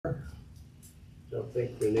Don't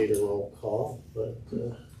think we need a roll call, but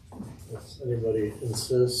if anybody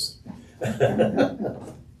insists,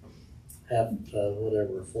 have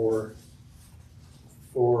whatever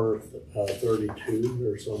 4:32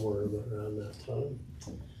 or somewhere around that time.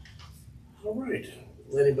 All right.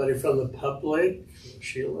 Anybody from the public?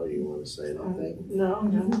 Sheila, you want to say anything? No, I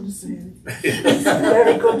don't want to say anything.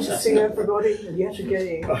 Very good to see everybody yet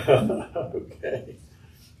again. Okay.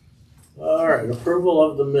 All right, approval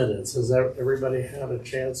of the minutes. Has everybody had a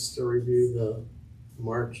chance to review the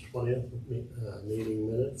March 20th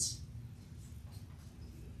meeting minutes?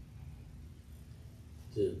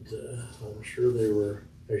 I'm sure they were,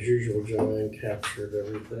 as usual, Joanne captured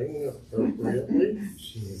everything appropriately.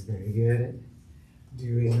 She is very good at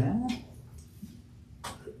doing that.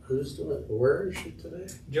 Who's doing it? Where is she today?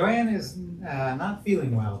 Joanne is not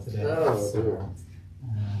feeling well today, Oh, so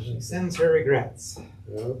she sends her regrets.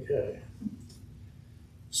 Okay.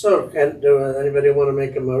 So, do anybody want to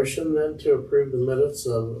make a motion then to approve the minutes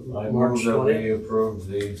of March 20th? We approve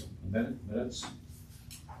the minutes.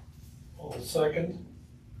 All second.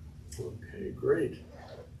 Okay, great.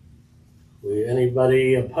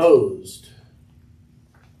 Anybody opposed?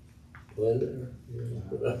 Linda?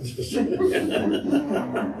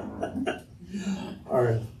 All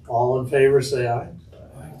right, all in favor say aye.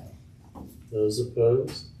 Those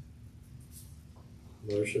opposed?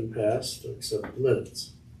 Motion passed to accept the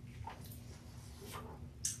minutes.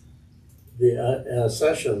 The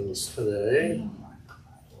sessions today.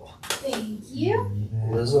 Thank you.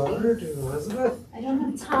 Elizabeth? I don't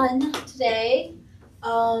have a ton today.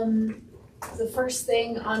 The first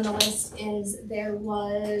thing on the list is there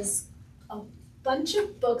was a bunch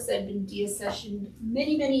of books that had been deaccessioned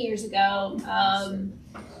many, many years ago. So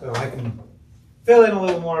I can fill in a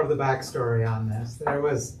little more of the backstory on this. There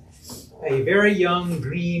was a very young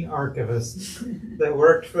green archivist that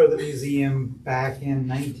worked for the museum back in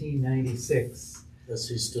 1996. Is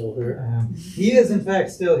he still here? He is in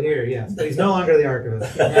fact still here, yes, but he's no longer the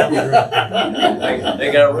archivist. He's now the director.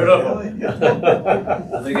 They got rid of him.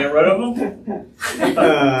 Did they get rid of him?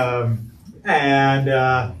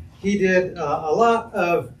 And he did a lot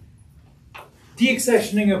of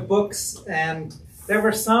deaccessioning of books, and there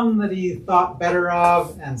were some that he thought better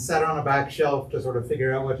of and set on a back shelf to sort of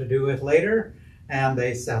figure out what to do with later, and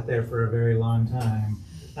they sat there for a very long time.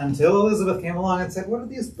 Until Elizabeth came along and said, "What are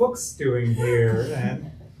these books doing here?" And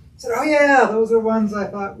I said, "Oh yeah, those are ones I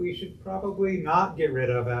thought we should probably not get rid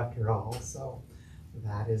of after all." So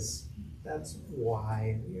that's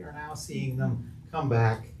why we are now seeing them come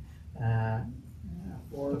back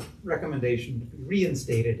for recommendation to be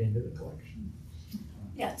reinstated into the collection.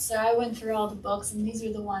 Yeah, so I went through all the books, and these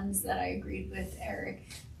are the ones that I agreed with Eric.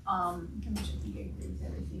 I think I agreed with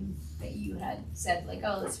everything that you had said, like,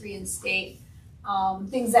 oh, let's reinstate.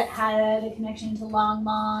 Things that had a connection to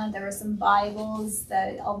Longmont. There were some Bibles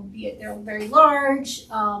that, albeit they're very large,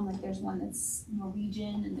 like there's one that's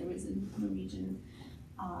Norwegian, and there was a Norwegian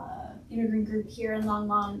immigrant group here in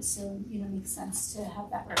Longmont, so it makes sense to have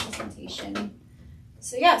that representation.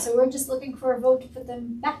 So yeah, so we're just looking for a vote to put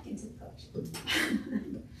them back into the collection.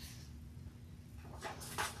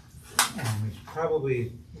 And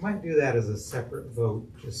we might do that as a separate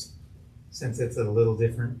vote, just since it's a little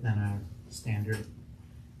different than a standard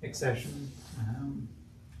accession,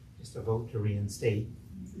 just a vote to reinstate.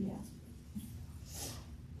 Yeah.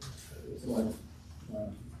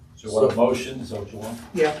 So what, a motion, is that what you want?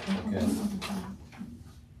 Yeah. Okay.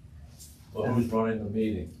 Well, who's running the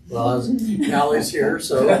meeting? Well, Allie's here,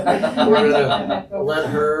 so we're going to let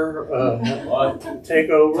her take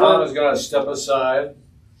over. Tom is going to step aside.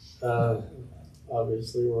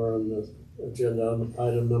 Obviously, we're on the agenda on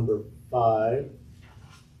item number 5.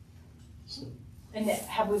 And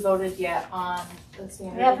have we voted yet on the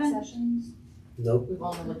standard accessions? Nope. We've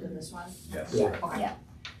only looked at this one? Yes. Yeah. Okay. Yeah.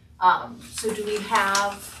 So do we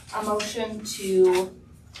have a motion to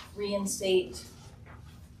reinstate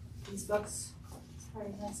these books as part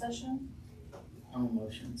of that session? I'll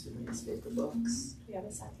motion to reinstate the books. Do we have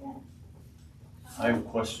a second? I have a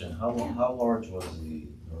question. How large was the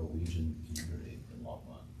Norwegian community in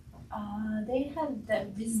Longmont? They had the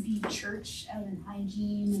Visby Church out in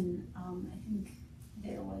Hygiene, and I think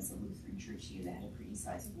there was a Lutheran church here that had a pretty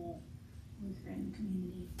sizable Lutheran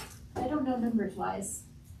community. I don't know numbers wise.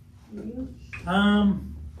 Do you?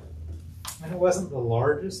 And it wasn't the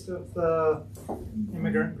largest of the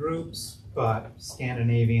immigrant groups, but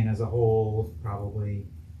Scandinavian as a whole, probably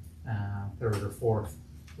third or fourth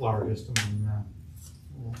largest among the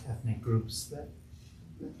ethnic groups that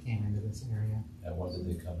came into this area. And when did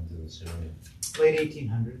they come into this area? Late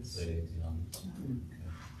 1800s. Late 1800s.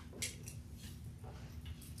 Okay.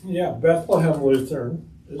 Yeah, Bethlehem Lutheran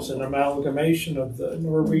is an amalgamation of the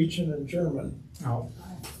Norwegian and German Oh,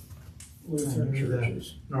 Lutheran I knew that.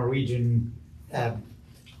 churches. Norwegian had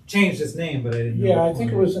changed its name, but I didn't know. Yeah, I which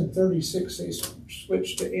think it one. was in 36 they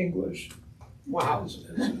switched to English. Wow.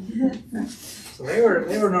 Yes, So they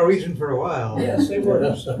were Norwegian for a while. they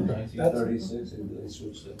were. So Nineteen thirty-six, they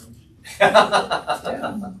switched it.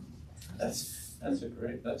 Yeah. That's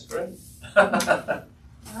great.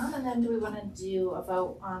 And then do we wanna do a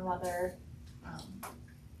vote on whether,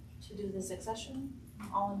 to do the succession?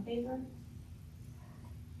 All in favor?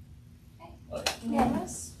 Okay,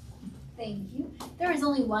 unanimous? Thank you. There is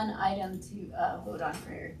only one item to vote on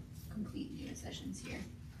for complete new sessions here.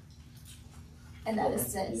 And that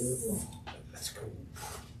is this. That's cool.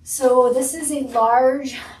 So this is a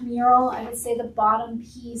large mural. I would say the bottom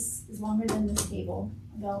piece is longer than this table,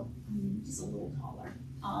 about just a little taller.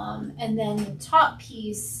 And then the top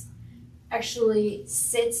piece actually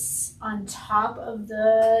sits on top of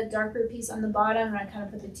the darker piece on the bottom. And I kind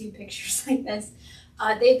of put the two pictures like this.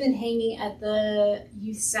 They've been hanging at the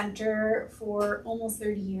youth center for almost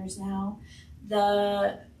 30 years now.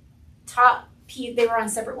 The top piece, they were on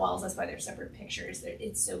separate walls, that's why they're separate pictures.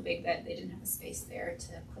 It's so big that they didn't have a space there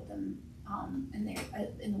to put them in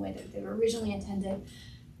the way that they were originally intended.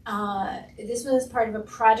 This was part of a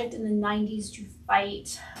project in the 90s to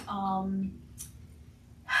fight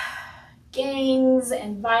gangs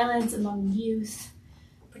and violence among youth,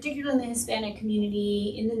 particularly in the Hispanic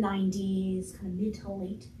community in the 90s, kind of mid to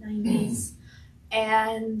late 90s.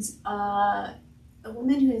 And a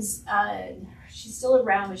woman who is, she's still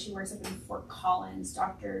around, but she works up in Fort Collins,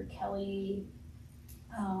 Dr. Kelly,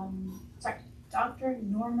 Dr.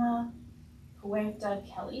 Norma Huerta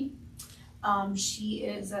Kelly. She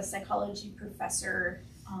is a psychology professor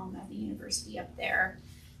at the university up there.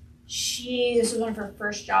 This was one of her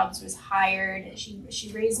first jobs, was hired.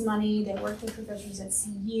 She raised money. They worked with professors at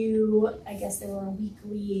CU. I guess they were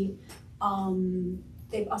weekly.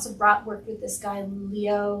 They've also worked with this guy,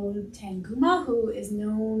 Leo Tanguma, who is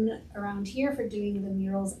known around here for doing the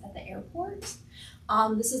murals at the airport.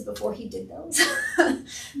 This is before he did those.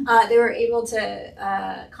 They were able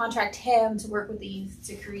to contract him to work with the youth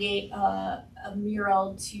to create a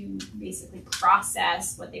mural to basically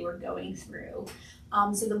process what they were going through.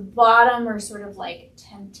 So the bottom are sort of like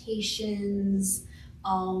temptations,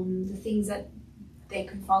 the things that they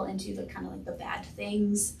could fall into, the kind of like the bad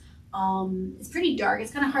things. It's pretty dark.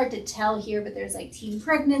 It's kind of hard to tell here, but there's like teen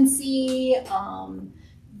pregnancy.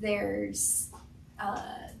 There's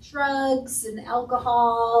drugs and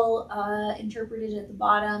alcohol interpreted at the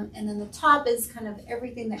bottom. And then the top is kind of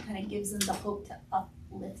everything that kind of gives them the hope to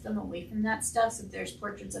uplift them away from that stuff. So there's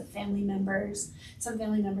portraits of family members, some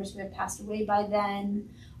family members who had passed away by then.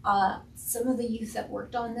 Some of the youth that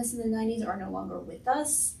worked on this in the 90s are no longer with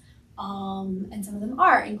us. And some of them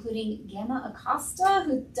are, including Gamma Acosta,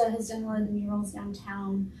 who has done one of the murals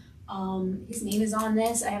downtown. His name is on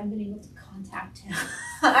this. I haven't been able to contact him.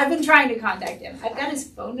 I've been trying to contact him. I've got his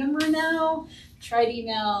phone number now. Tried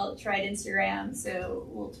email, tried Instagram,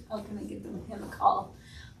 so I'll kind of give him a call.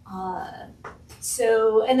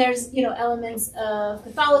 And there's, elements of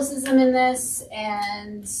Catholicism in this,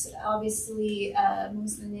 and obviously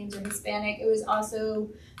most of the names are Hispanic. It was also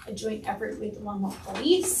a joint effort with the Longmont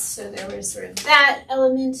police, so there was sort of that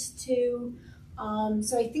element too.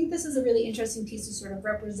 So I think this is a really interesting piece to sort of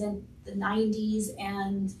represent the 90s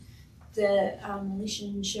and the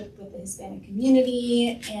relationship with the Hispanic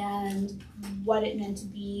community and what it meant to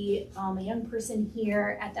be a young person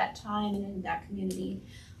here at that time and in that community.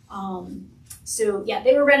 So yeah,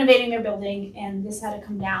 they were renovating their building and this had to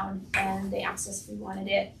come down and they asked us if we wanted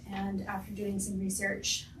it. And after doing some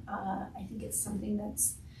research, I think it's something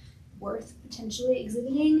that's worth potentially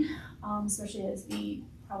exhibiting, especially as we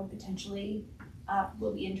probably potentially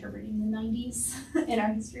will be interpreting the 90s in our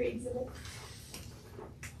history exhibit.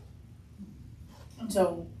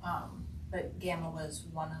 So, but Gamma was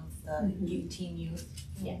one of the teen youth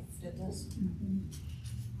who did this?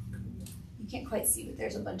 You can't quite see, but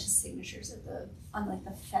there's a bunch of signatures on like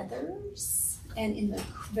the feathers and in the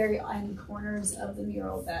very end corners of the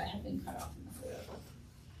mural that have been cut off in the photo.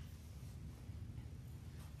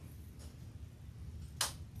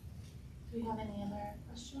 Do we have any other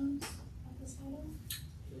questions at this item?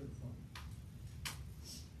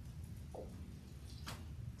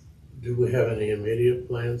 Do we have any immediate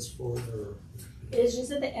plans for it, or? It's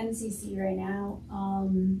just at the MCC right now.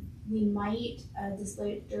 We might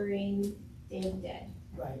display it during Day of the Dead.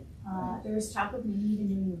 Right. There was talk of maybe even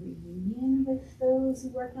doing a reunion with those who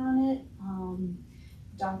worked on it.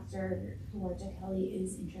 Dr. Huerta Kelly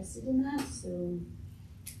is interested in that, so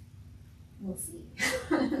we'll see.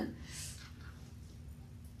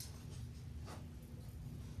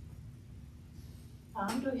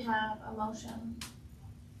 Do we have a motion?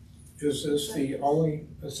 Is this the only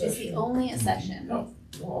It's accession? the only accession. No.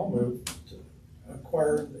 Well, I'll move to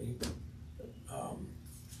acquire the,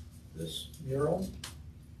 this mural. Do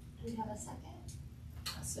we have a second?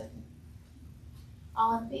 A second.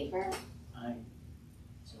 All in favor? Aye.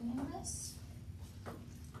 It's unanimous.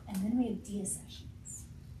 And then we have de-accessions.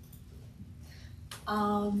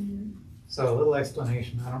 So a little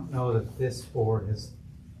explanation, I don't know that this board has,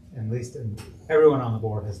 at least everyone on the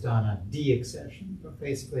board has done a de-accession, but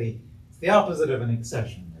basically it's the opposite of an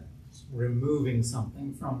accession. It's removing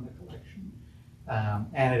something from the collection.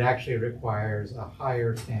 And it actually requires a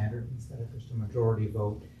higher standard instead of just a majority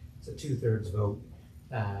vote. It's a 2/3 vote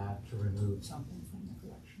to remove something from the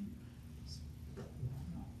collection.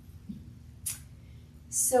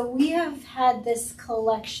 So we have had this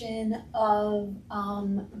collection of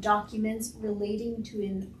documents relating to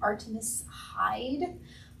an Artemis Hyde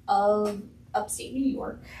of upstate New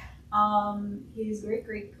York. His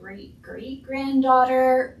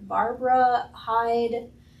great-great-great-great-granddaughter, Barbara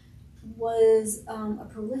Hyde, was a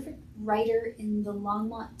prolific writer in the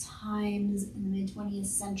Longmont Times in the mid-20th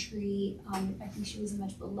century. I think she was a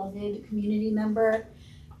much beloved community member,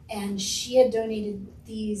 and she had donated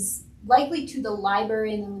these likely to the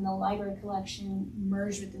library, and then when the library collection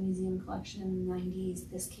merged with the museum collection in the 90s,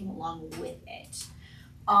 this came along with it.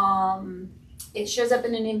 It shows up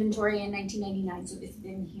in an inventory in 1999, so it's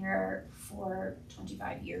been here for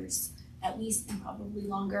 25 years at least, and probably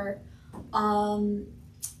longer.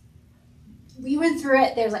 We went through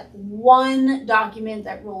it. There's like one document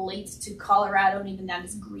that relates to Colorado, and even that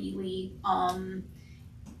is Greeley.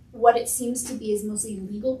 What it seems to be is mostly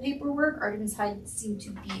legal paperwork. Artemis Hyde seemed to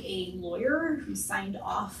be a lawyer who signed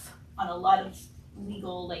off on a lot of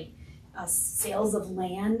legal, like sales of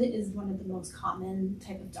land is one of the most common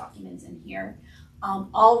type of documents in here.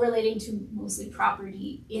 All relating to mostly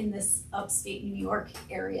property in this upstate New York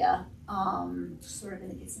area, sort of, I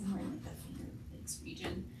think it's somewhere in like the Finger Lakes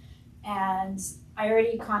region. And I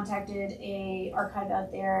already contacted a archive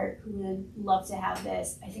out there who would love to have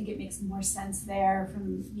this. I think it makes more sense there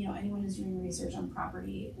from, you know, anyone who's doing research on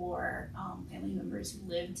property or family members who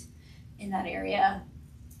lived in that area.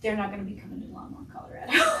 They're not going to be coming to Longmont,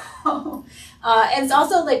 Colorado. And it's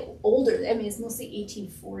also like older. I mean, it's mostly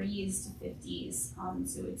 1840s to 50s.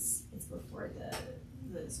 So it's before the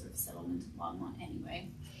sort of settlement of Longmont anyway.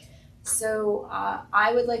 So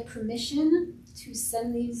I would like permission to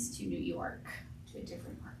send these to New York, to a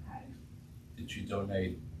different archive. Did you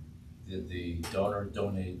donate, did the donor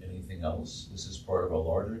donate anything else? Is this part of a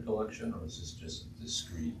larger collection, or is this just a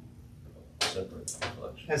discrete, separate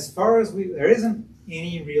collection? As far as there isn't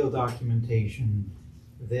any real documentation.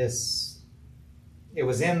 It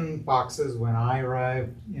was in boxes when I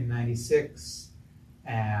arrived in '96,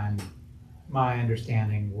 and my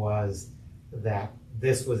understanding was that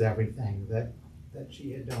this was everything that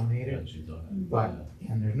she had donated. That you donated.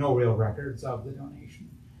 And there's no real records of the donation.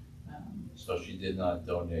 So she did not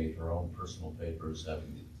donate her own personal papers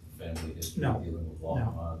having the family history No. dealing with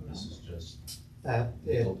Longmont. This is just That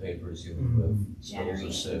legal papers dealing with bills of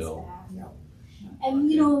Generations sale. back. Yep.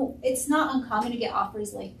 And you know, it's not uncommon to get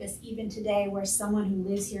offers like this even today, where someone who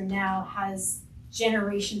lives here now has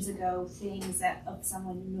generations ago things that of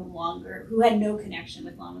someone who had no connection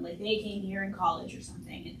with Longmont, like they came here in college or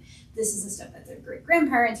something, and this is the stuff that their great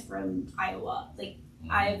grandparents from Iowa. Like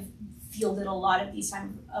I've fielded a lot of these type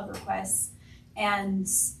of requests, and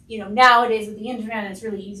you know, nowadays with the internet, it's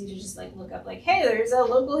really easy to just like look up like, hey, there's a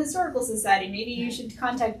local historical society, maybe you should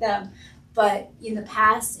contact them. But in the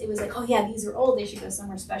past, it was like, oh yeah, these are old, they should go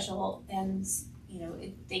somewhere special, and you know,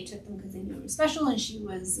 they took them because they knew it was special and she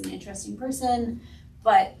was an interesting person,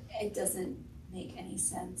 but it doesn't make any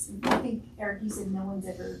sense. And I think, Eric, you said no one's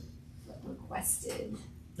ever requested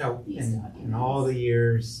No, these documents. in all the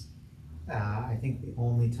years, I think the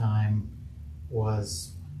only time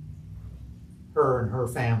was her and her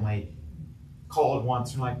family called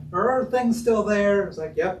once and like, are things still there? It's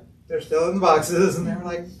like, yep, they're still in the boxes. And they were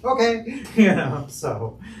like, okay, you know,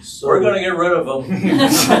 so. We're gonna get rid of them.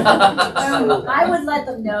 I would let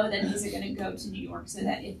them know that these are going to go to New York so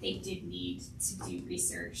that if they did need to do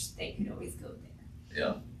research, they could always go there.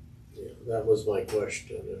 Yeah. Yeah, that was my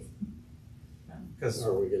question. Because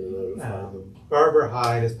Are we going to notify them? Barbara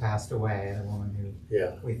Hyde has passed away, the woman who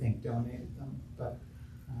Yeah. we think donated them. But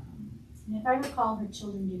And if I recall, her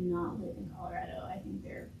children do not live in Colorado. I think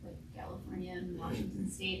they're like California and Washington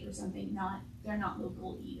State or something. They're not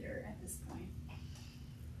local either at this point.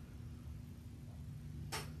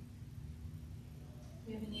 Do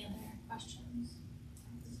we have any other questions?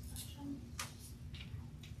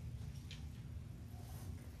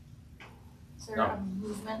 there No. a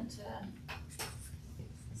movement to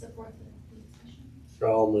support the session?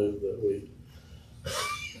 I'll move that we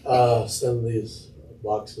send these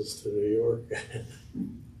boxes to New York.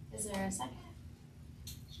 Is there a second?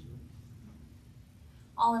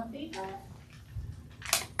 All in favor?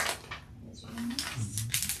 It's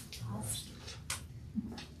unanimous. Awesome.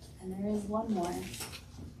 And there is one more.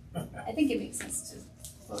 I think it makes sense to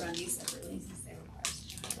vote on these separately since they require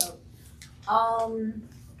such a vote.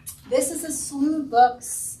 This is a slew of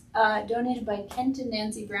books donated by Kent and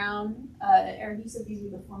Nancy Brown. Eric, you said these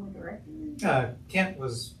were the former directors? Kent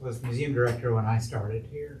was museum director when I started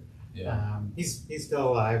here. Yeah. He's still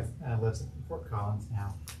alive, lives in Fort Collins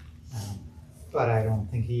now. But I don't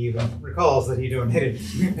think he even recalls that he donated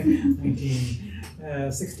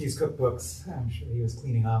 1960s cookbooks. I'm sure he was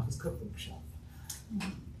cleaning off his cookbook shelf.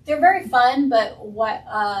 They're very fun, but what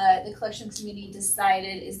the collection committee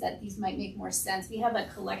decided is that these might make more sense. We have a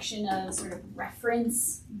collection of sort of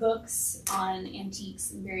reference books on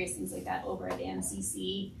antiques and various things like that over at the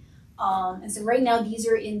MCC. And so right now these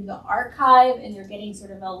are in the archive and they're getting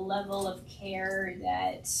sort of a level of care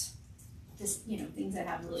that this, things that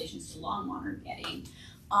have relations to Longmont are getting.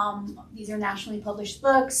 These are nationally published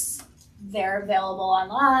books. They're available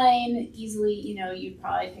online easily. You'd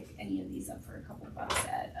probably pick any of these up for a couple of bucks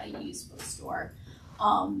at a used bookstore.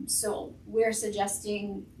 So we're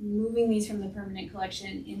suggesting moving these from the permanent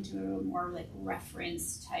collection into a more like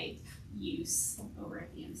reference type use over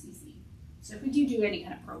at the MCC. So if we do any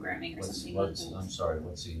kind of programming or something. I'm sorry,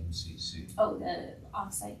 what's the MCC? Oh, the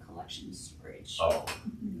offsite collection storage. Oh,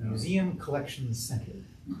 Museum Collections Center.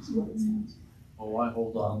 That's what it sounds. well, why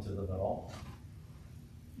hold on to them at all?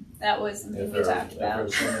 That was something we talked about.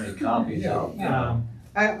 If there's so many copies out there.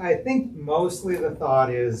 I think mostly the thought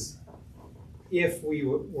is if we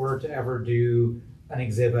were to ever do an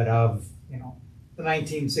exhibit of, the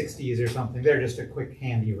 1960s or something, they're just a quick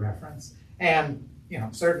handy reference. And,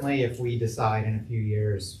 certainly if we decide in a few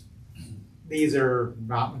years, these are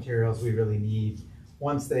not materials we really need.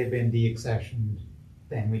 Once they've been deaccessioned,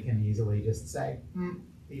 then we can easily just say,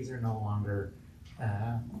 these are no longer,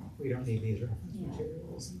 we don't need these reference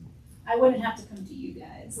materials. I wouldn't have to come to you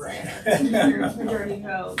guys. Right. Your majority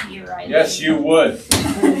vote here, right? Yes, you would.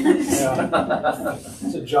 Yeah.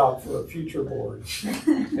 It's a job for a future board.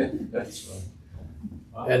 That's right.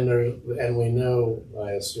 Wow. And we know,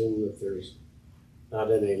 I assume that there's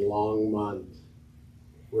not any Longmont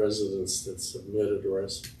residents that submitted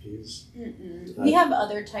recipes. We have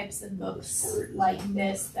other types of books like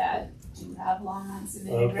this that do have Longmont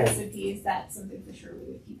submitted recipes. That's something for sure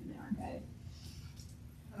we would keep in the archive.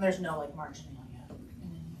 And there's no marginalia in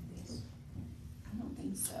any of these. I don't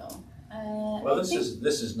think so. Well, this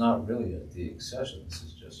is not really a deaccession. This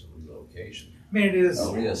is just a relocation. I mean, it is. A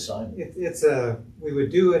reassignment. We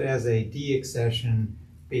would do it as a deaccession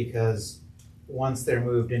because once they're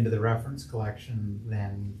moved into the reference collection,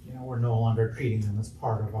 then we're no longer treating them as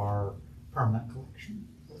part of our permanent collection.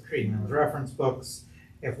 We're treating them as reference books.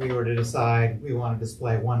 If we were to decide we want to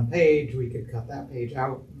display one page, we could cut that page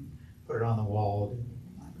out and put it on the wall,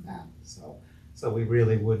 like that. So we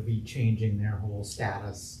really would be changing their whole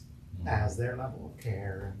status as their level of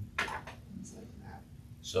care and things like that.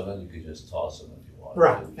 So then you could just toss them if you want.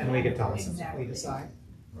 Right, and we could toss them if Exactly. we decide.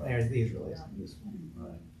 Right. These really aren't useful.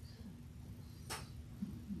 Right.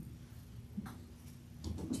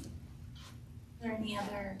 Are there any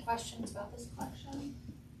other questions about this collection?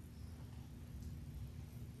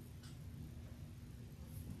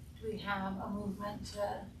 Do we have a movement to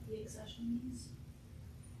deaccession these?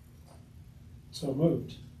 So moved.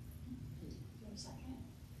 Do you have a second?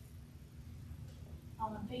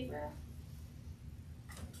 All in favor?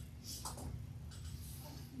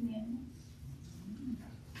 Unanimous?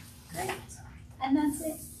 Great. And that's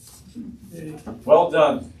it. Well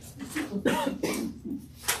done.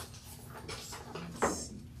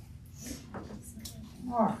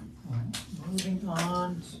 Alright, moving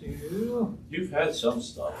on to You've had some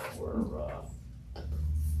stuff where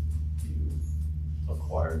you've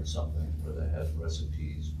acquired something where they had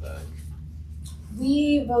recipes back.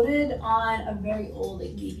 We voted on a very old,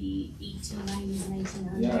 like maybe 1890s,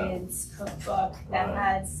 1900s cookbook that Right.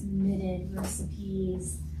 had submitted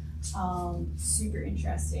recipes. Super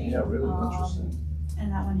interesting. Yeah, really interesting.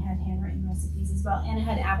 And that one had handwritten recipes as well, and it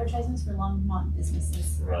had advertisements for Longmont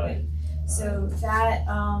businesses throughout it. So that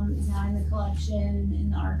is now in the collection,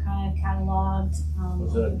 in the archive, cataloged.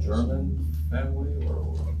 Was it a German family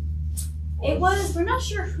or? It was. We're not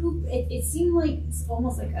sure who. It seemed like it's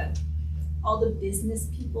almost like all the business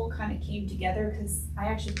people kind of came together because I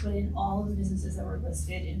actually put in all of the businesses that were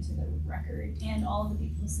listed into the record and all of the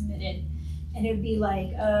people who submitted. and it would be like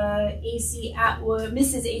AC Atwood,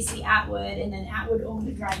 Mrs. AC Atwood, and then Atwood owned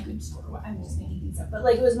a dry goods store. Well, I'm just making things up, but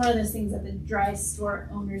like it was one of those things that the dry store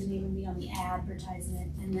owner's name would be on the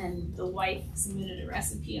advertisement, and then the wife submitted a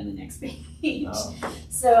recipe on the next page. Oh.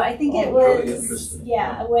 So I think it Really was interesting.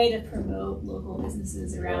 a way to promote local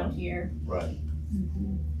businesses around here. Right.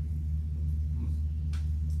 Mm-hmm.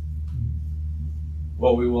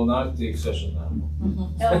 Well, we will not take session now.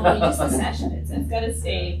 Oh, just a session. It's got to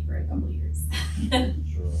stay for a couple of years.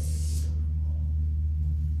 Sure.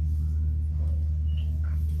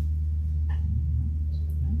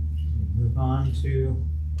 Move on to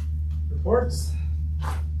reports.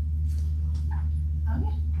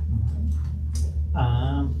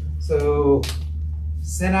 So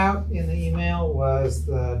sent out in the email was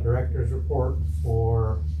the director's report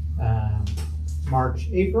for March,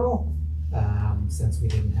 April, since we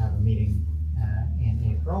didn't have a meeting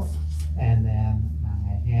in April. And then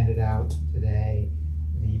I handed out today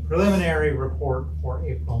the preliminary report for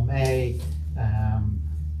April, May.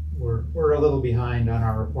 We're a little behind on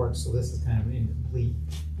our reports, so this is kind of incomplete.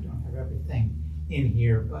 We don't have everything in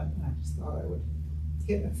here, but I just thought I would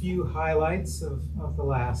get a few highlights of the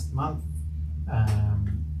last month.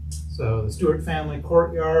 So the Stewart family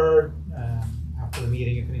courtyard, after the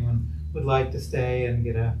meeting, if anyone would like to stay and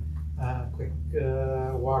get a quick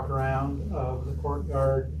walk around of the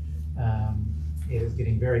courtyard, it is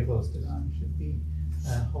getting very close to done. Should be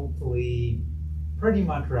hopefully pretty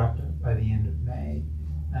much wrapped up by the end of May.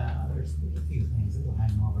 There's a few things that will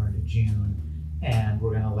hang over into June, and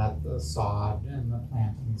we're going to let the sod and the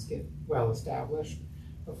plantings get well established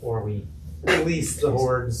before we release the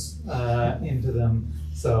hordes into them.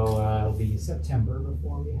 So it'll be September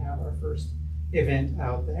before we have our first event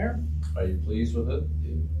out there. Are you pleased with it?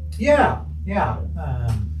 Yeah.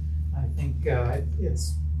 I think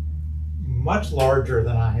it's much larger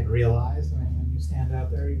than I had realized. I mean, when you stand out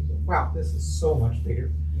there, you go, wow, this is so much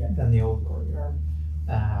bigger than the old courtyard.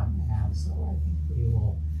 And so I think we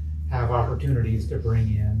will have opportunities to bring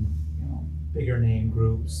in, bigger name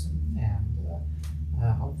groups and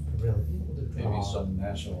hopefully really be able to draw. Maybe some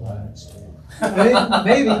national acts.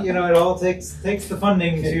 Maybe it all takes the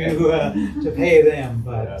funding to pay them,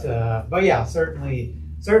 but yeah, certainly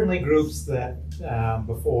groups that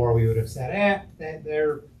before we would have said,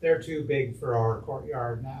 they're too big for our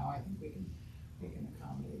courtyard now. I think we can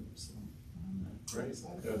accommodate. So Great.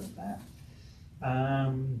 excited about that.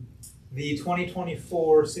 The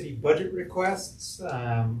 2024 city budget requests,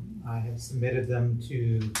 I have submitted them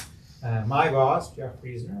to my boss, Jeff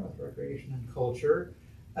Friesner, with Recreation and Culture.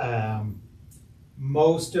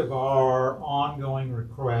 Most of our ongoing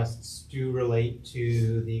requests do relate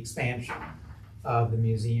to the expansion of the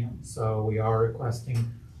museum. So we are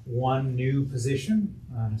requesting one new position,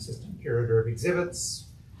 an assistant curator of exhibits,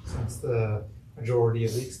 since the majority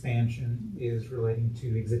of the expansion is relating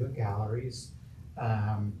to exhibit galleries.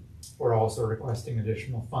 We're also requesting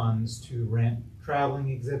additional funds to rent traveling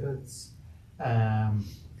exhibits. And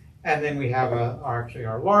then we have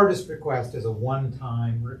our largest request is a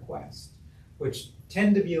one-time request, which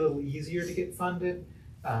tend to be a little easier to get funded.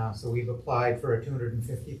 So we've applied for a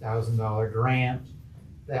 $250,000 grant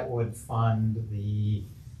that would fund the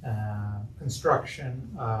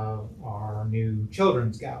construction of our new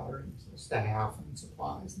children's gallery, so staff and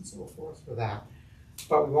supplies and so forth for that.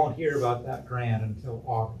 But we won't hear about that grant until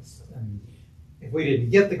August. And if we didn't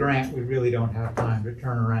get the grant, we really don't have time to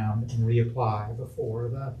turn around and reapply before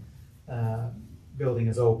the building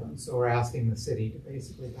is open. So we're asking the city to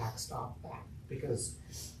basically backstop that, because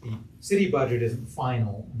the city budget isn't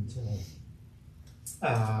final until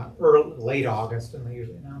late August, and they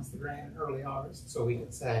usually announce the grant in early August. So we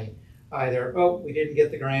could say either, we didn't get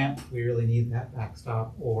the grant, we really need that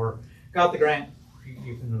backstop, or got the grant,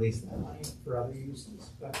 you can release that money for other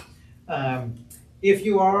uses. But if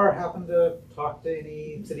you happen to talk to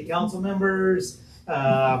any city council members,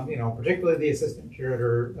 particularly the assistant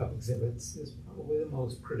curator of exhibits is probably the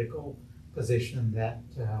most critical position that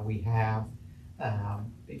we have,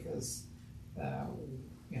 because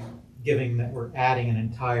given that we're adding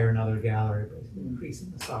another gallery, basically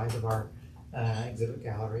increasing the size of our exhibit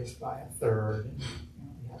galleries by a third, and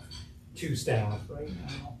we have 2 staff right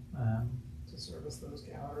now to service those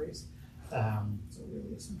galleries. So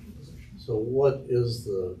really essential position. So what is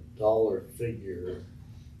the dollar figure?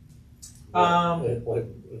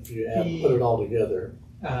 If you put it all together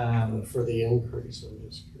for the increase, I'm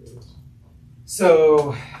just curious.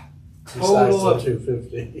 So Besides total the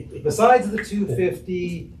 250 besides the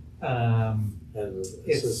 250, and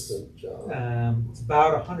the assistant job. it's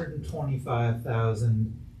about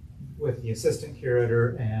 125,000 with the assistant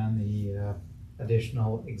curator and the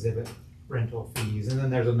additional exhibit rental fees, and then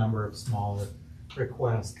there's a number of smaller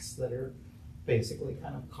requests that are basically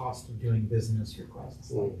kind of cost of doing business requests,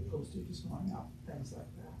 like postage is going up, things like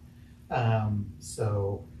that.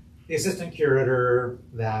 So the assistant curator,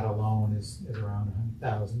 that alone is around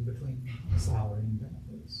 100,000 between salary and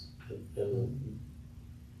benefits. And,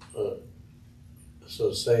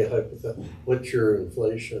 so say hypothetically, what's your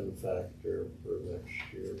inflation factor for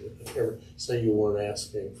next year? Say you weren't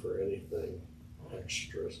asking for anything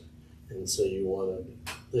extras, and say you wanted,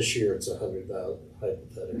 this year it's 100,000,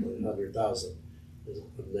 hypothetically, 100,000.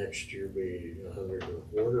 Would next year be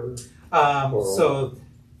 125? So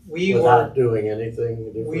we without doing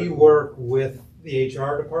anything different? We work with the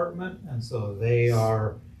HR department, and so they've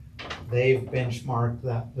benchmarked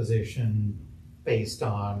that position based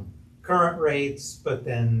on current rates, but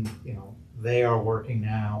then, you know, they are working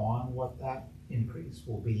now on what that increase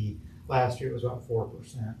will be. Last year it was about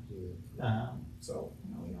 4%. So, you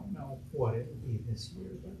know, we don't know what it will be this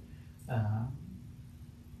year, but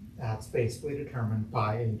that's basically determined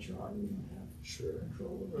by HR. We don't have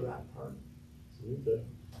control over that part. Okay.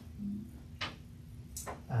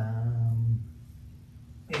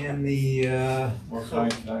 In the Well,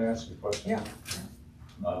 can I ask a question? Yeah.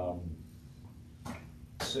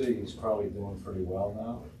 The city is probably doing pretty well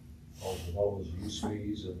now, with all those use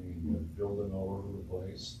fees. I mean, they're building all over the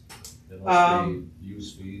place. There must be use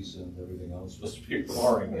fees and everything else must be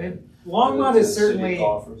pouring in. Longmont is certainly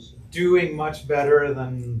coffers. doing much better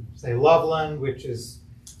than, say, Loveland, which has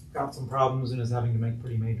got some problems and is having to make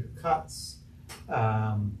pretty major cuts.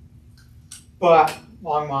 But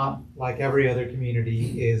Longmont, like every other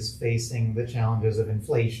community, is facing the challenges of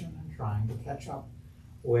inflation and trying to catch up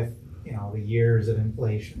with, you know, the years of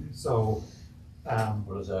inflation. So,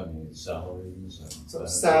 what does that mean? Salaries and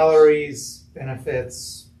benefits? Salaries,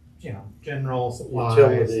 benefits, you know, general supplies,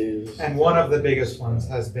 utilities, and one of the biggest ones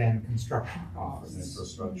has been construction costs.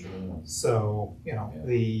 Infrastructure. So, you know,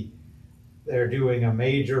 they're doing a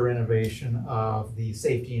major renovation of the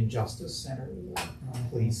Safety and Justice Center,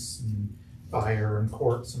 police and fire and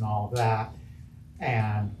courts and all of that,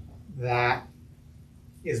 and that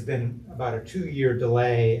has been about a 2-year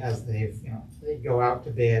delay as they go out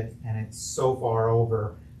to bid, and it's so far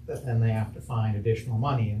over that then they have to find additional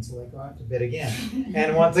money, and so they go out to bid again.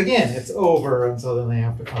 And once again, it's over, and so then they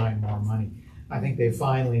have to find more money. I think they've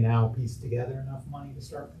finally now pieced together enough money to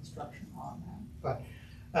start construction on that. But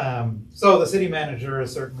so the city manager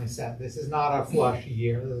has certainly said this is not a flush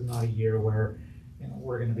year. This is not a year where, you know,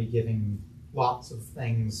 we're going to be giving lots of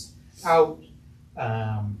things out.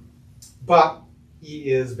 But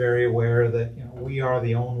he is very aware that, you know, we are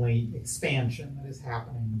the only expansion that is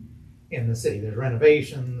happening in the city. There's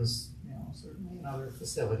renovations, you know, certainly in other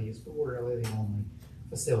facilities, but we're really the only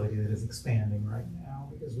facility that is expanding right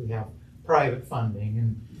now because we have private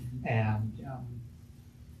funding, and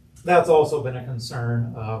that's also been a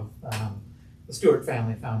concern of the Stewart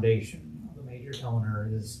Family Foundation. You know, the major donor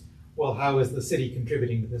is, well, how is the city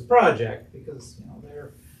contributing to this project? Because, you know,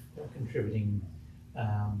 they're contributing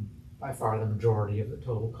by far the majority of the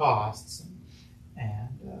total costs, and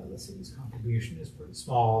the city's contribution is pretty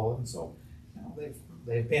small, and so, you know,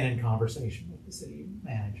 they've been in conversation with the city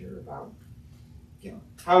manager about, you know,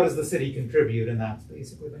 how does the city contribute, and that's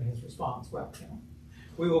basically been his response. Well, you know,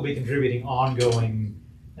 we will be contributing ongoing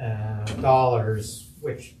dollars,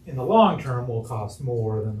 which in the long term will cost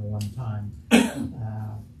more than the one-time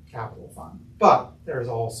capital fund. But there's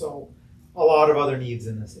also a lot of other needs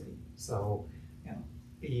in the city. So, you know,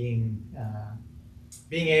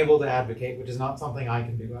 being able to advocate, which is not something I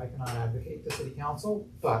can do. I cannot advocate to city council,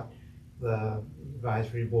 but the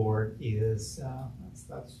advisory board is,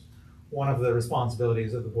 that's one of the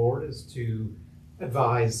responsibilities of the board, is to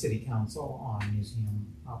advise city council on museum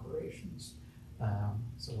operations.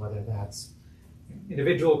 So whether that's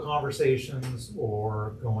individual conversations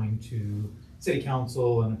or going to city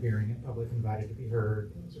council and appearing at public invited to be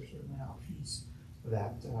heard, those are certainly options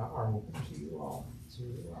that are open to you all to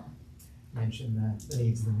mention the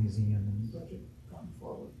needs of the museum and the budget going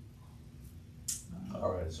forward.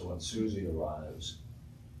 All right, so when Susie arrives,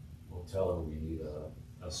 we'll tell her we need a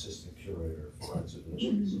assistant curator for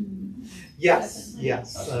exhibitions. Yes,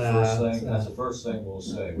 yes. That's the first thing. That's the first thing we'll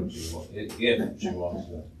say if she wants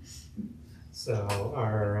to. So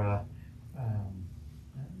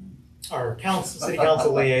our city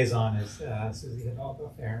council liaison is Susie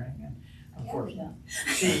Hidalgo Faring, and unfortunately,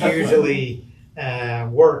 she usually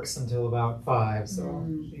works until about 5, so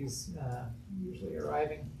she's usually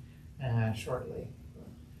arriving shortly.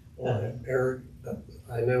 Well, Eric,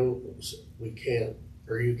 I know we can't,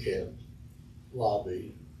 or you can't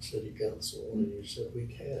lobby city council, and you said we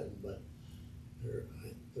can, but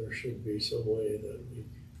there should be some way that we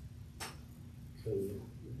can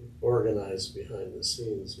organize behind the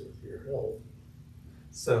scenes with your help.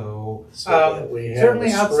 So, That we have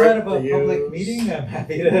certainly a outside of script a to public use. meeting, I'm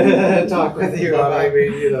happy to talk with you But I about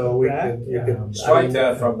mean, you know, we that. could, you could. Strike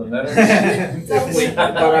that from the minutes.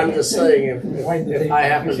 But I'm just saying, if I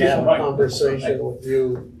happen to have a conversation with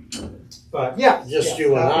you, But yeah, just yes,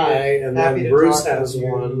 you and happy I, to- and happy then to Bruce talk has with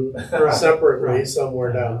you. one Right, separately right.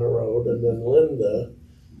 somewhere down the road, and then Linda,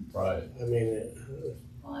 Right. I mean,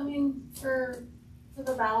 Well, I mean, for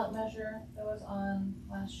the ballot measure that was on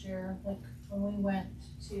last year, like when we went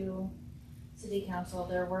to city council,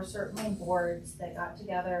 there were certainly boards that got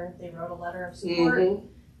together, they wrote a letter of support, mhm.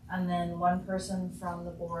 and then one person from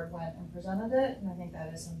the board went and presented it, and I think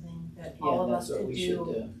that is something that all Yeah, of us that's what could we should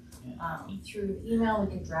do. do. Through email, we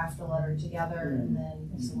could draft a letter together, and then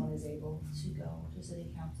if someone is able to go to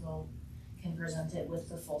city council, can present it with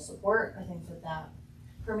the full support. I think that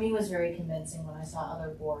for me was very convincing when I saw other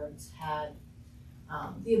boards had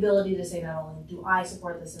the ability to say, not only do I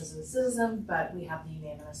support this as a citizen, but we have the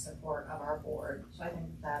unanimous support of our board. So I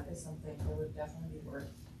think that is something that would definitely be worth.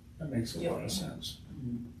 That makes a lot of sense.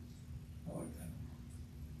 I like that.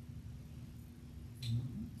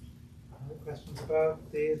 Other questions about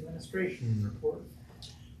the administration report?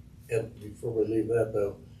 And before we leave that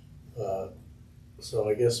though, so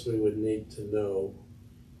I guess we would need to know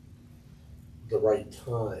the right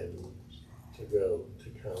time to go to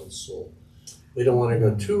council. We don't wanna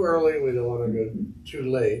go too early, we don't wanna go too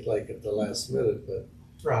late, like at the last minute, but,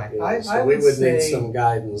 Right, you know, I so we would would need say, some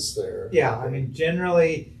guidance there. yeah, I mean,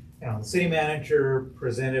 generally, you know, the city manager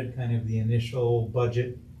presented kind of the initial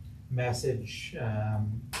budget message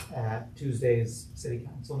at Tuesday's city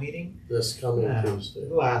council meeting. This coming Tuesday,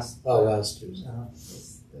 Last Tuesday.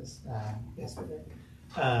 Yesterday.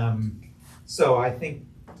 So I think,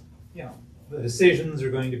 you know, the decisions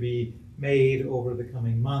are going to be made over the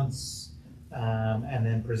coming months, and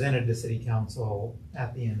then presented to city council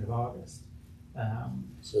at the end of August.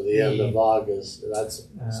 So the end of August, that's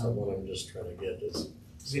what I'm just trying to get is.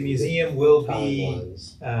 The museum will be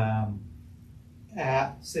Timelines.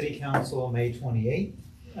 at city council May 28th.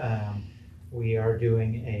 We are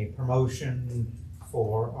doing a promotion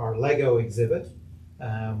for our Lego exhibit,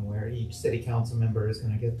 where each city council member is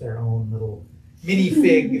going to get their own little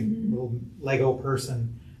minifig, little Lego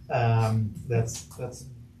person that's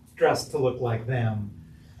dressed to look like them.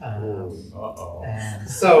 Uh-oh. And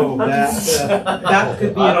so that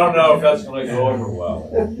could be. I don't know if that's going to go over well.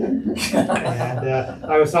 And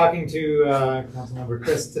I was talking to Councilmember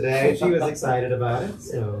Chris today. She was excited about it,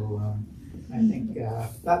 so I think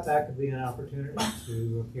that could be an opportunity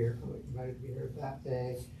to appear, invited to be here that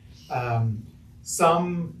day.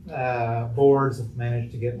 Some boards have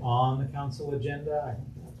managed to get on the council agenda. I think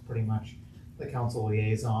that's pretty much the council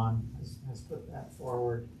liaison has put that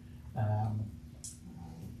forward.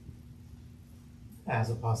 As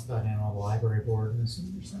a possibility, I know the library board and the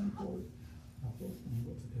senior center board have both been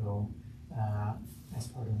able to go as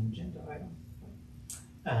part of an agenda item.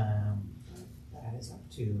 That is up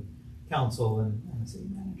to council and the city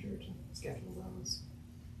manager to schedule those.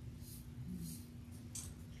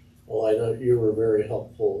 Well, I know you were very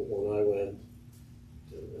helpful when I went,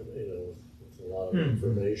 you know, with a lot of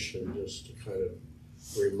information, just to kind of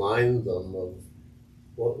remind them of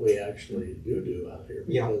what we actually do out here.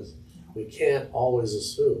 Yeah. Because we can't always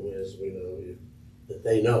assume, as we know, that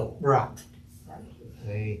they know. Right.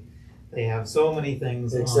 They have so many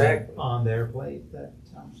things Exactly. on their plate that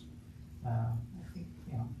I think,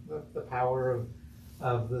 you know, the power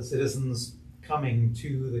of the citizens coming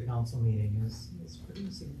to the council meeting is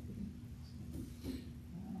pretty significant.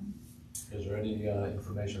 Is there any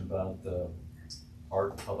information about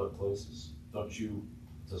art public places?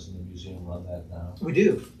 Doesn't the museum run that now? We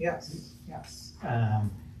do, yes.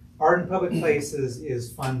 Art in public places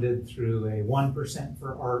is funded through a 1%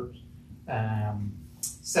 for art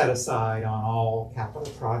set aside on all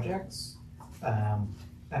capital projects.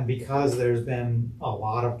 And because there's been a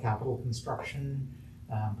lot of capital construction,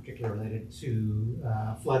 particularly related to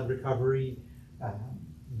flood recovery,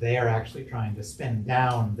 they are actually trying to spend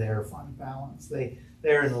down their fund balance.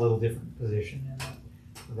 They're in a little different position in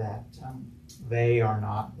that they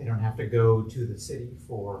don't have to go to the city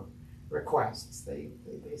for requests. They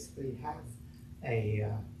basically have a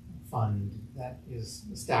fund that is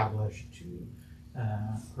established to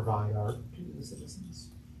provide art to the citizens.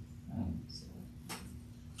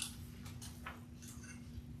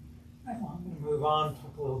 Right, well, I'm going to move on,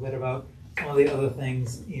 talk a little bit about some of the other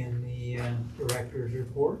things in the director's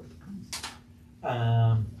report.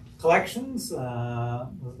 Collections,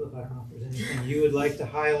 Elizabeth, I don't know if there's anything you would like to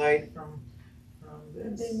highlight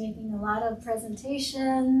I've this? been making a lot of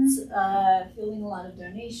presentations, fielding a lot of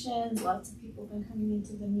donations. Lots of people have been coming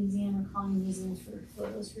into the museum or calling the museum for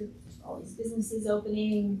photos for all these businesses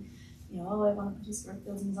opening. You know, oh, I want to put historic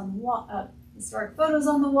buildings on the wall, historic photos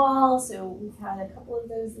on the wall. So we've had a couple of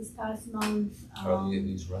those this past month. Are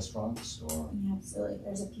these restaurants or? Yeah, so like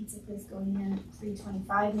there's a pizza place going in at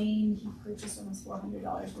 325 Main. He purchased almost $400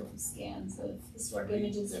 worth of scans of historic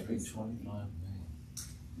images of his. 325.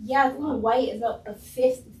 Yeah, it's a little white. It's about the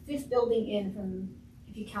fifth building in from,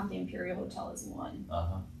 if you count the Imperial Hotel as one.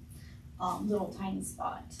 Little tiny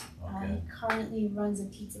spot. Okay. Currently runs a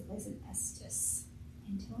pizza place in Estes.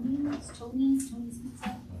 Tony's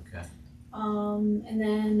Pizza. Okay. And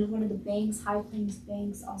then one of the banks, High Plains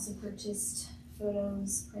Banks, also purchased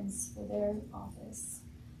prints for their office.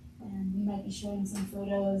 And we might be showing some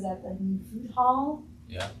photos at the new food hall.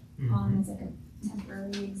 Yeah. It's like a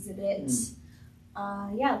temporary exhibit.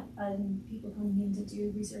 People coming in to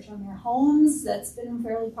do research on their homes. That's been a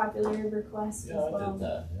fairly popular request as well. I did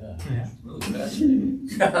that, Yeah. Really fascinating.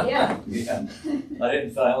 Yeah. Yeah.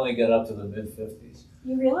 I only got up to the mid-50s.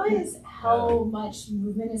 You realize how much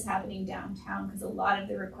movement is happening downtown, because a lot of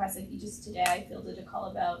the requests, like just today, I fielded a call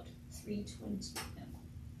about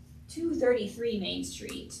 233 Main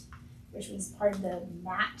Street, which was part of the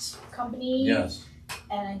Matt company. Yes.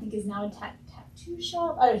 And I think is now a tattoo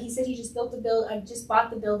shop. Oh, he said he just bought the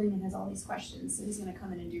building and has all these questions, so he's gonna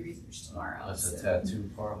come in and do research tomorrow. That's a tattoo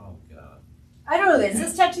parlor? Oh, God. I don't know. It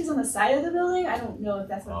says tattoos on the side of the building. I don't know if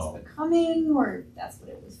that's what it's becoming or if that's what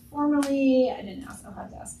it was formerly. I didn't ask. I'll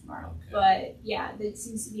have to ask tomorrow. Okay. But yeah, there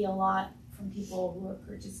seems to be a lot from people who are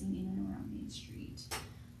purchasing in and around Main Street.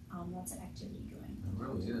 Lots of activity going on. It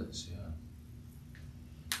really is, yeah.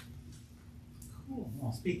 Cool.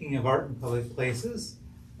 Well, speaking of art in public places,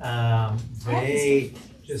 they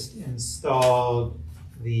just installed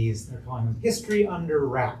these, they're calling them History Under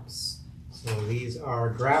Wraps. So these are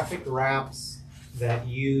graphic wraps that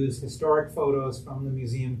use historic photos from the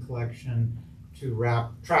museum collection to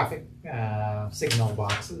wrap traffic signal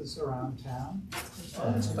boxes around town.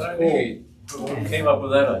 That's kind of neat. Who came up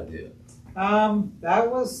with that idea?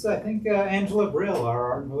 That was, I think, Angela Brill,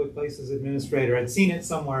 our Art and Public Places administrator, had seen it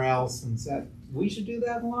somewhere else and said, we should do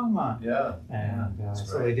that in Longmont. Yeah. And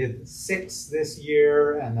so they did 6 this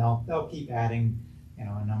year, and they'll keep adding,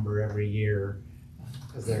 a number every year,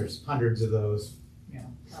 because there's hundreds of those,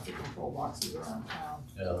 traffic control boxes around town.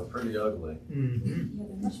 Yeah, they're pretty ugly. Mm-hmm. Yeah,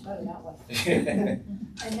 they're much better that way.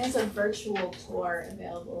 And there's a virtual tour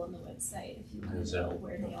available on the website if you want to know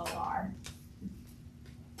where they all are.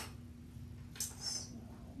 So,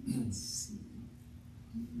 let's see.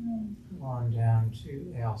 Go on down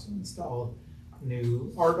to, they also installed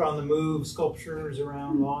new Art on the Move sculptures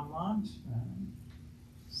around Longmont.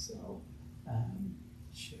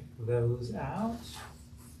 Check those out.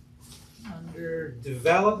 Under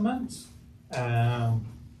development,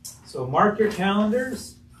 so mark your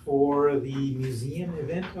calendars for the museum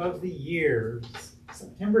event of the year.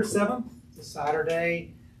 September 7th, the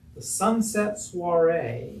Saturday, the Sunset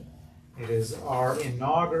Soiree. It is our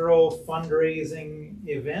inaugural fundraising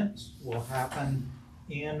event. Will happen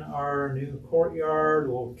in our new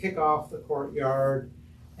courtyard. We'll kick off the courtyard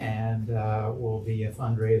and will be a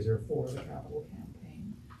fundraiser for the capital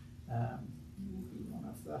campaign. Will be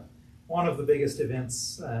one of the biggest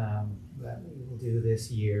events that we will do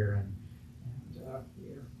this year, and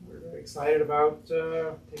we're very excited about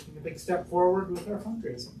taking a big step forward with our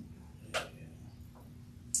fundraising.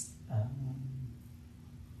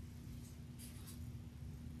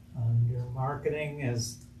 Under marketing,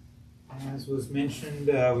 as was mentioned,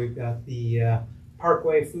 we've got the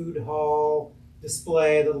Parkway Food Hall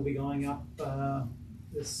display that'll be going up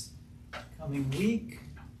this coming week.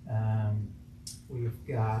 We've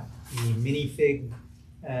got the minifig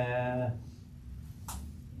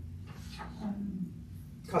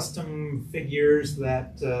custom figures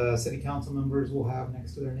that city council members will have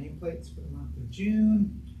next to their nameplates for the month of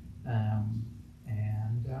June.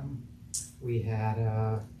 We had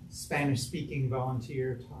a Spanish-speaking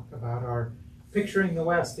volunteer talk about our Picturing the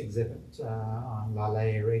West exhibit on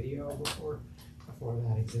Lale Radio before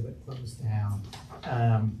that exhibit closed down.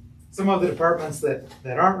 Some of the departments that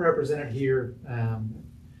aren't represented here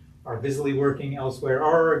are busily working elsewhere.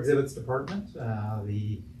 Our exhibits department,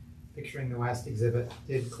 the Picturing the West exhibit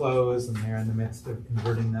did close, and they're in the midst of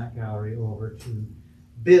converting that gallery over to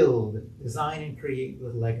build, design, and create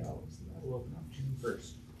with Lego. So that will open up June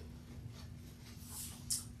 1st.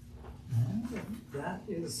 And that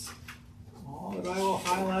is all that I will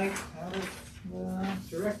highlight out of the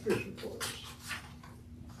director's report.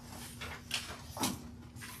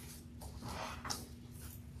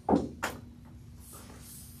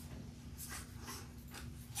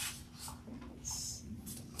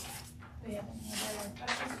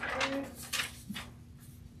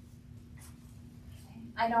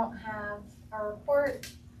 I don't have a report.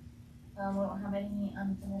 We don't have any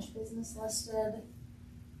unfinished business listed.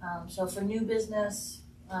 So for new business,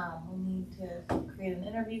 we need to create an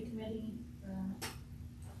interview committee for that.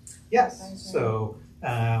 Yes, so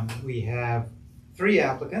we have 3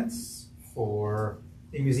 applicants for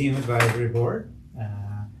the Museum Advisory Board.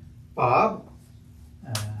 Bob,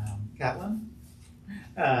 Catlin,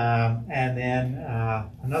 and then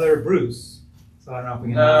another Bruce. So I don't know if we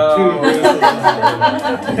can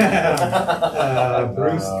have 2 Bruces.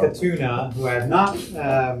 Bruce Katuna, who I have not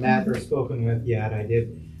met or spoken with yet. I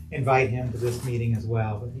did invite him to this meeting as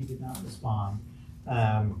well, but he did not respond.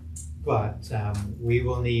 But we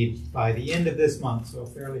will need, by the end of this month, so a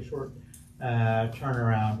fairly short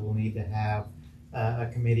turnaround, we'll need to have a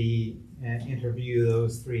committee interview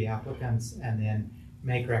those 3 applicants and then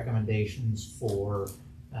make recommendations for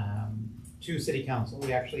 2 city council.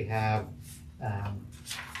 We actually have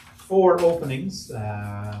 4 openings.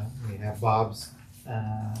 We have Bob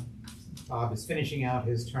is finishing out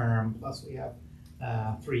his term, plus we have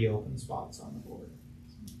 3 open spots on the board.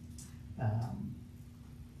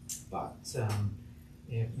 But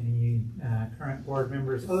if any current board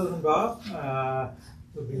members other than Bob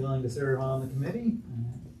would be willing to serve on the committee,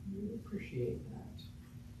 we would appreciate that.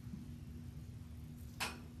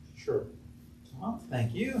 Sure. Well,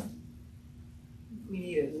 thank you. We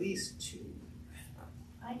need at least 2.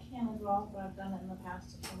 I can as well, but I've done it in the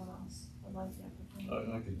past if someone else would like the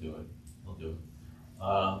opportunity. I could do it, I'll do it.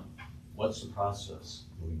 What's the process?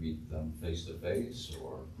 Do we meet them face to face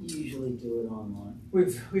or? Usually do it online.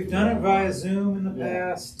 We've done it via Zoom in the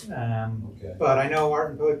past, Okay. but I know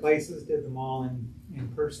Art and Poet Places did them all in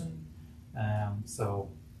person.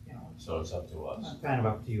 So, you know, So it's up to us. kind of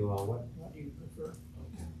up to you all. What do you prefer?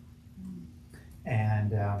 Okay.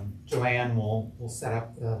 And Joanne will set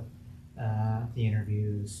up the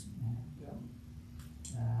interviews. And,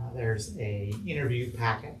 there's a interview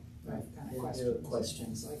packet, right? Kind of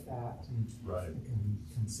questions like that, and Right. we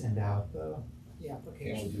can send out the Can we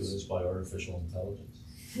applications. do this by artificial intelligence?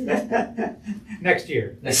 Next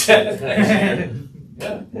year. Yeah,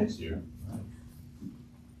 next year. Right.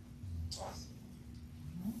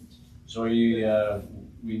 So we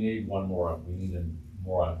need more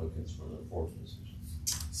applicants for the 4th position.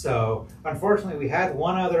 So unfortunately, we had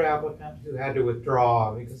one other applicant who had to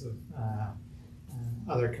withdraw because of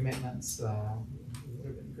other commitments. It would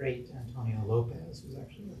have been great. Antonio Lopez was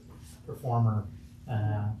actually a performer,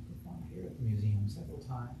 performed here at the museum several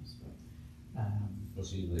times. But, Was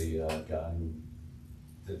he the guy who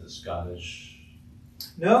did the Scottish?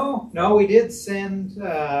 No, we did send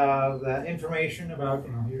the information about,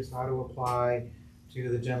 here's how to apply to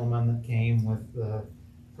the gentleman that came with the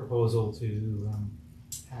proposal to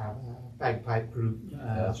have a bagpipe group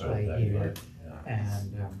play here. Yeah.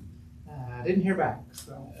 And didn't hear back.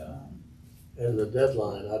 So, And the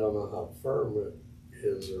deadline, I don't know how firm it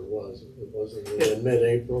is or was. It wasn't in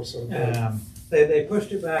mid-April sometime. they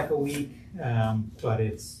pushed it back a week, but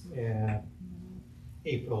it's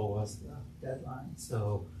April was the deadline.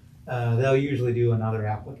 So they'll usually do another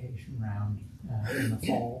application round in the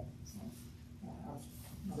fall. So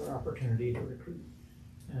another opportunity to recruit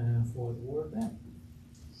for the ward then.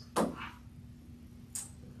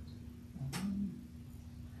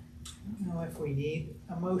 I don't know if we need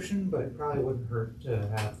a motion, but it probably wouldn't hurt to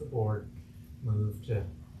have the board move to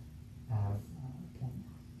have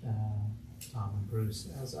Tom and Bruce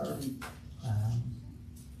as our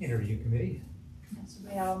interview committee. So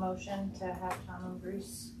we have a motion to have Tom and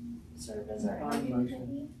Bruce serve as our interview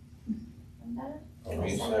committee.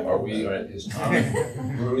 Is Tom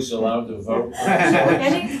Bruce allowed to vote?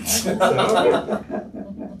 Okay, a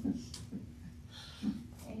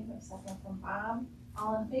second from Bob.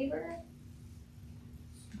 All in favor?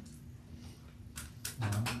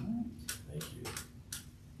 Thank you.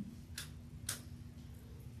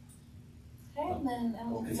 Okay, and then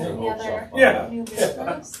Okay, any other Yeah. new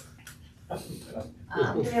business? Do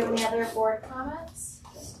we have any other board comments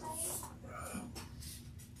this time?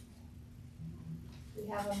 We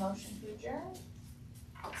have a motion to adjourn.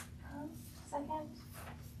 Second.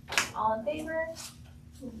 All in favor?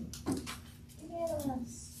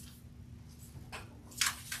 Unanimous.